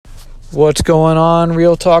What's going on?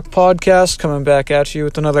 Real Talk Podcast coming back at you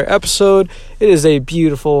with another episode. It is a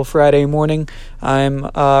beautiful Friday morning. I'm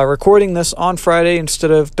recording this on Friday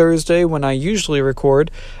instead of Thursday when I usually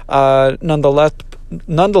record. Nonetheless,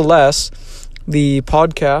 the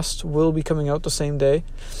podcast will be coming out the same day.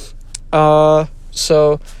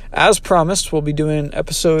 So, as promised, we'll be doing an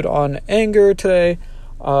episode on anger today.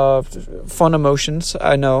 Fun emotions.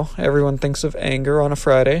 I know everyone thinks of anger on a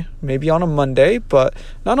Friday, maybe on a Monday, but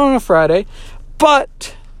not on a Friday.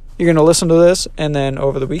 But you're going to listen to this, and then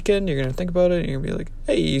over the weekend, you're going to think about it, and you're going to be like,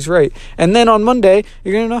 hey, he's right. And then on Monday,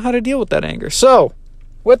 you're going to know how to deal with that anger. So,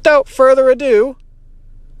 without further ado,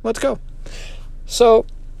 let's go. So,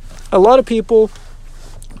 a lot of people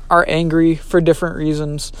are angry for different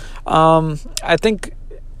reasons. I think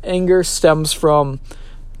anger stems from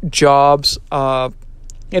jobs.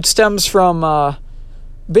 It stems from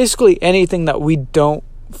basically anything that we don't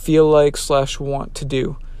feel like / want to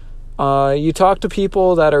do. You talk to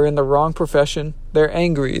people that are in the wrong profession, they're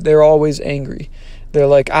angry. They're always angry. They're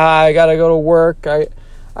like, I gotta go to work. I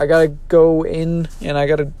gotta go in and I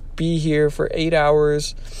gotta be here for 8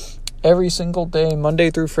 hours every single day,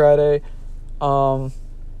 Monday through Friday. And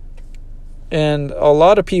a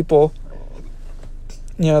lot of people,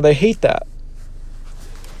 they hate that.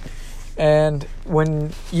 And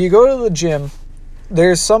when you go to the gym,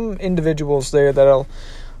 there's some individuals there that'll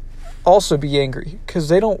also be angry because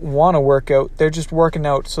they don't want to work out. They're just working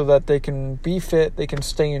out so that they can be fit, they can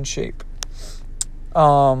stay in shape.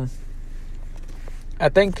 I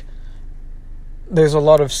think there's a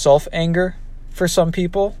lot of self-anger for some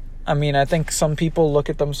people. I think some people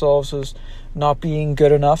look at themselves as not being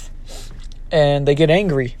good enough, and they get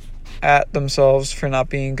angry at themselves for not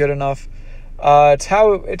being good enough. It's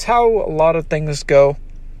how a lot of things go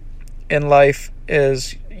in life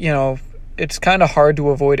is, it's kind of hard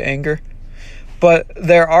to avoid anger. But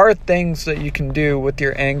there are things that you can do with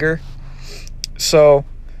your anger. So,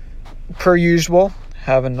 per usual,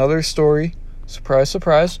 have another story. Surprise,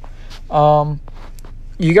 surprise. Some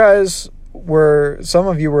of you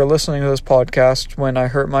were listening to this podcast when I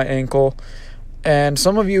hurt my ankle. And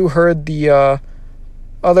some of you heard the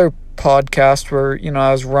other podcast where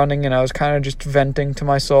I was running and I was kind of just venting to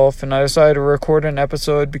myself, and I decided to record an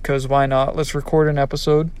episode because why not? Let's record an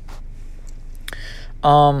episode.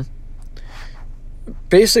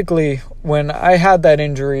 Basically, when I had that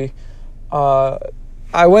injury, I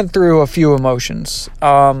went through a few emotions.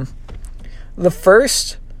 The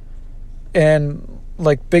first and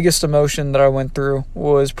biggest emotion that I went through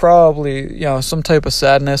was probably some type of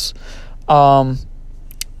sadness. I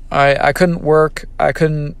couldn't work. I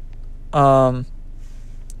couldn't go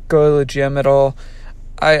to the gym at all.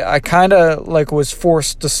 I kind of was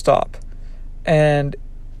forced to stop. And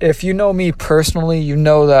if you know me personally, you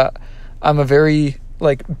know that I'm a very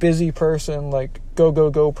busy person,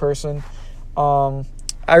 go person.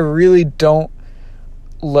 I really don't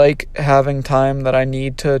like having time that I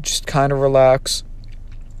need to just kind of relax.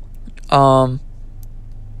 And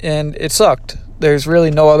it sucked. There's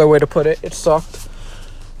really no other way to put it. It sucked.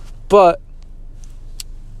 But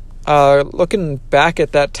looking back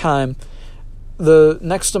at that time, the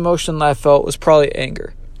next emotion that I felt was probably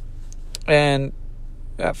anger. And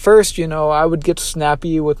at first, I would get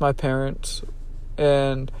snappy with my parents,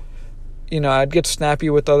 and I'd get snappy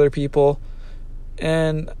with other people.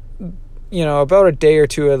 And about a day or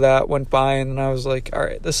two of that went by, and I was like, all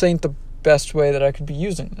right, this ain't the best way that I could be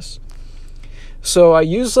using this. So I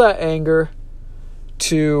used that anger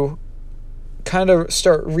to kind of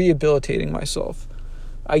start rehabilitating myself.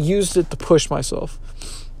 I used it to push myself.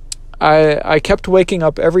 I kept waking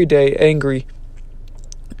up every day angry,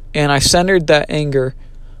 and I centered that anger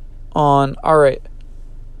on, all right,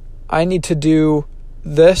 I need to do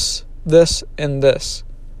this, this, and this.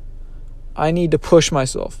 I need to push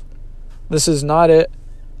myself. This is not it.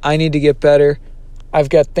 I need to get better. I've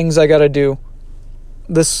got things I got to do.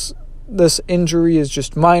 This injury is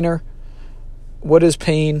just minor. What is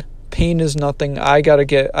pain? Pain is nothing. I got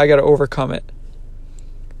to overcome it.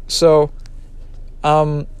 So,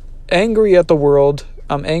 I'm angry at the world.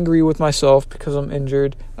 I'm angry with myself because I'm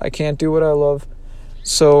injured. I can't do what I love.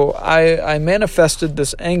 So, I manifested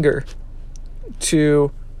this anger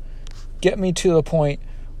to get me to the point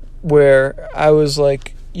where I was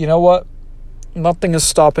like, you know what? Nothing is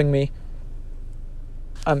stopping me.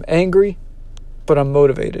 I'm angry, but I'm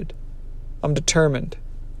motivated. I'm determined.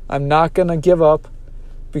 I'm not going to give up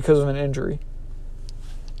because of an injury.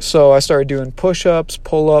 So I started doing push-ups,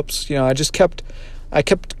 pull-ups. I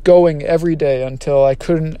kept going every day until I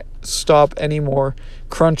couldn't stop anymore.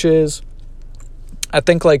 Crunches. I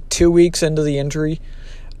think 2 weeks into the injury,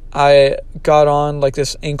 I got on like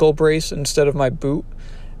this ankle brace instead of my boot,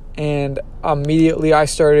 and immediately I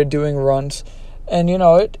started doing runs. And,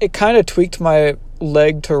 it kind of tweaked my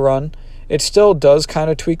leg to run. It still does kind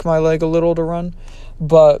of tweak my leg a little to run,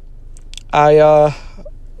 but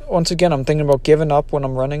once again, I'm thinking about giving up when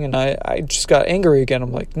I'm running, and I just got angry again.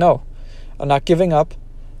 I'm like, no, I'm not giving up.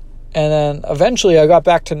 And then eventually I got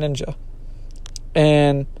back to Ninja.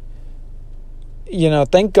 And,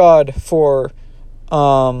 thank God for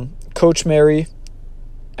Coach Mary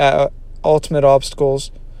at Ultimate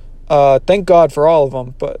Obstacles. Thank God for all of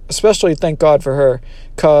them, but especially thank God for her,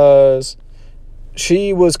 because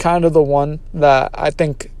she was kind of the one that I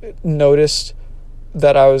think noticed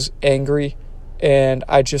that I was angry, and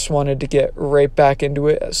I just wanted to get right back into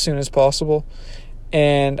it as soon as possible.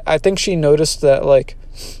 And I think she noticed that, like,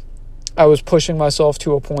 I was pushing myself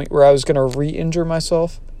to a point where I was going to re-injure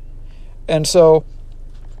myself. And so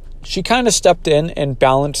she kind of stepped in and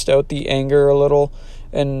balanced out the anger a little,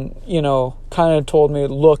 and, kind of told me,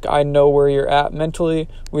 look, I know where you're at mentally.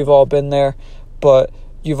 We've all been there, but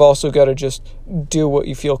you've also got to just do what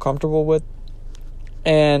you feel comfortable with.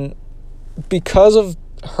 And because of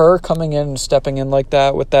her coming in and stepping in like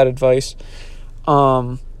that with that advice,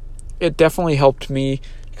 it definitely helped me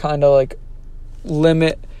kind of like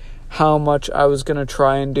limit how much I was going to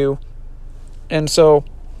try and do. And so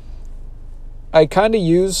I kind of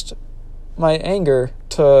used my anger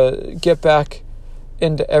to get back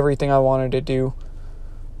into everything I wanted to do.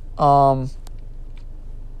 A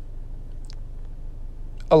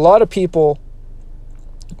lot of people,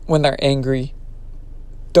 when they're angry,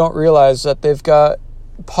 don't realize that they've got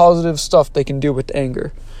positive stuff they can do with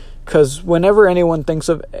anger. Because whenever anyone thinks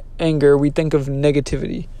of anger, we think of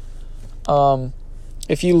negativity.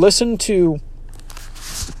 If you listen to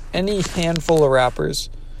any handful of rappers,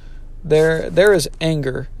 there is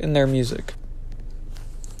anger in their music.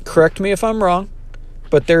 Correct me if I'm wrong,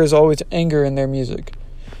 but there is always anger in their music.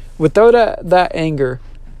 Without that anger,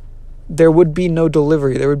 there would be no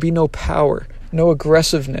delivery. There would be no power, no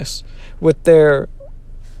aggressiveness with their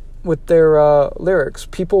lyrics.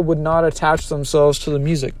 People would not attach themselves to the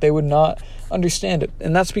music. They would not understand it.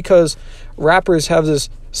 And that's because rappers have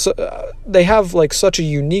they have like such a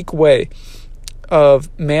unique way of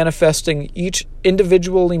manifesting each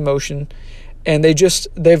individual emotion, and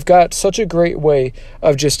they've got such a great way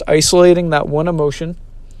of just isolating that one emotion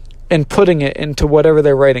and putting it into whatever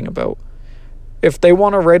they're writing about. If they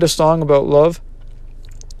want to write a song about love,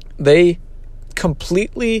 they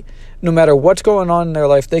completely, no matter what's going on in their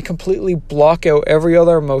life, they completely block out every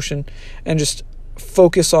other emotion and just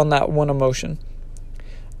focus on that one emotion.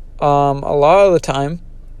 A lot of the time,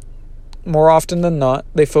 more often than not,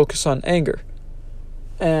 they focus on anger.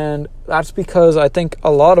 And that's because I think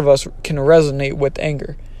a lot of us can resonate with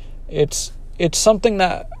anger. It's something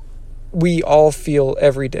that we all feel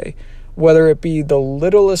every day, whether it be the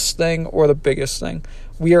littlest thing or the biggest thing.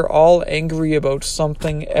 We are all angry about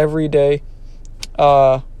something every day.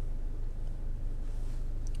 So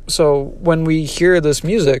when we hear this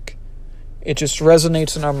music, it just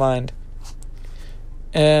resonates in our mind.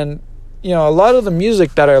 And, a lot of the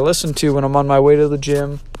music that I listen to when I'm on my way to the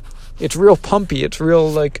gym, it's real pumpy. It's real,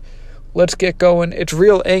 like, let's get going. It's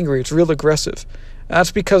real angry. It's real aggressive. And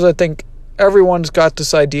that's because I think everyone's got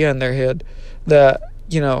this idea in their head that,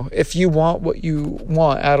 if you want what you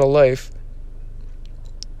want out of life,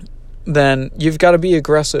 then you've got to be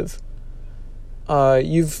aggressive.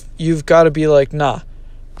 You've got to be like, nah,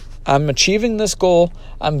 I'm achieving this goal.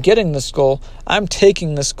 I'm getting this goal. I'm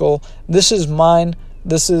taking this goal. This is mine.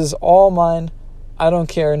 This is all mine. I don't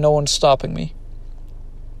care. No one's stopping me.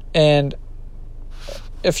 And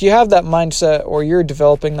if you have that mindset, or you're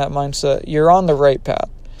developing that mindset, you're on the right path.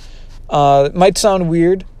 It might sound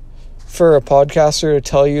weird for a podcaster to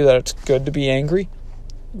tell you that it's good to be angry,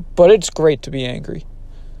 but it's great to be angry.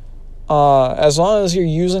 As long as you're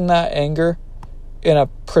using that anger in a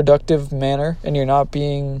productive manner and you're not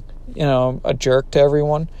being, a jerk to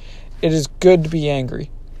everyone, it is good to be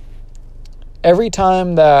angry. Every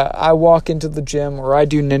time that I walk into the gym or I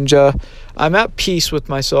do Ninja, I'm at peace with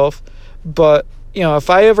myself. But,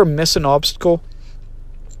 if I ever miss an obstacle,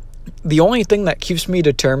 the only thing that keeps me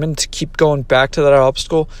determined to keep going back to that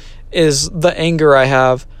obstacle is the anger I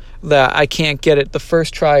have that I can't get it the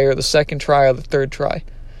first try or the second try or the third try.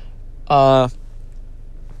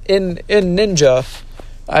 In Ninja,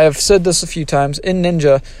 I have said this a few times, in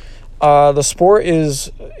Ninja, the sport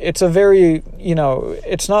it's a very,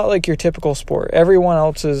 it's not like your typical sport. Everyone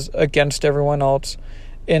else is against everyone else.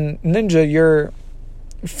 In Ninja, you're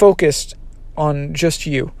focused on just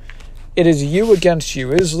you. It is you against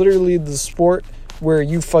you. It is literally the sport where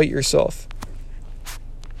you fight yourself.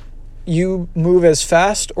 you move as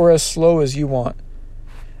fast or as slow as you want.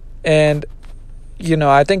 And,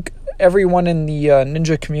 I think everyone in the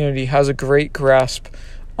ninja community has a great grasp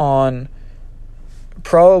on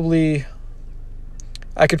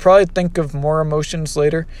I could probably think of more emotions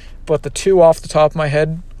later, but the two off the top of my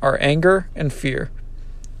head are anger and fear.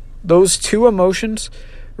 Those two emotions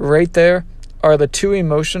right there are the two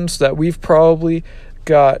emotions that we've probably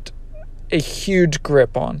got a huge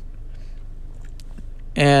grip on.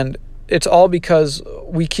 And it's all because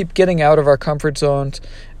we keep getting out of our comfort zones.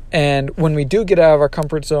 And when we do get out of our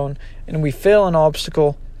comfort zone and we fail an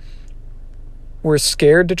obstacle, we're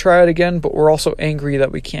scared to try it again, but we're also angry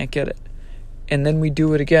that we can't get it. And then we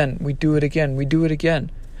do it again. We do it again. We do it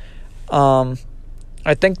again.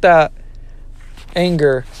 I think that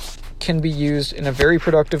anger can be used in a very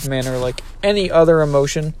productive manner, like any other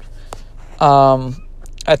emotion.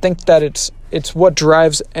 I think that it's what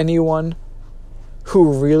drives anyone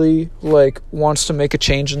who really wants to make a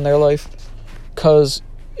change in their life. Because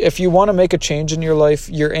if you want to make a change in your life,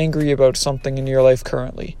 you're angry about something in your life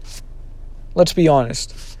currently. Let's be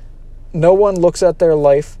honest. No one looks at their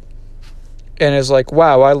life and is like,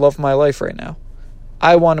 wow, I love my life right now.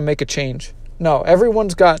 I want to make a change. No,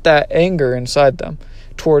 everyone's got that anger inside them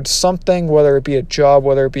towards something, whether it be a job,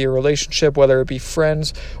 whether it be a relationship, whether it be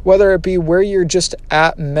friends, whether it be where you're just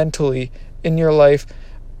at mentally in your life,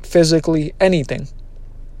 physically, anything.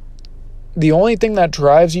 The only thing that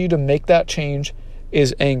drives you to make that change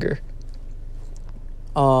is anger.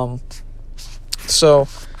 So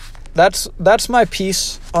that's my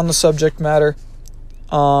piece on the subject matter.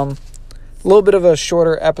 A little bit of a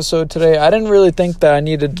shorter episode today. I didn't really think that I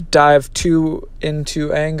needed to dive too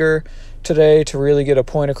into anger today to really get a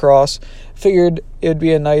point across. Figured it'd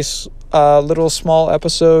be a nice little small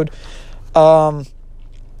episode. Honestly,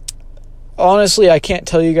 I can't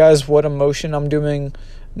tell you guys what emotion I'm doing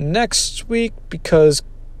next week because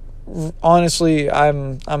honestly,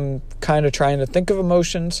 I'm kind of trying to think of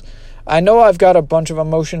emotions. I know I've got a bunch of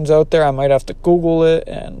emotions out there. I might have to Google it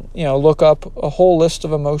and, look up a whole list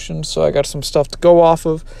of emotions. So I got some stuff to go off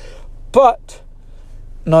of. But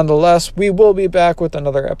nonetheless, we will be back with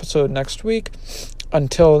another episode next week.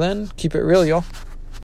 Until then, keep it real, y'all.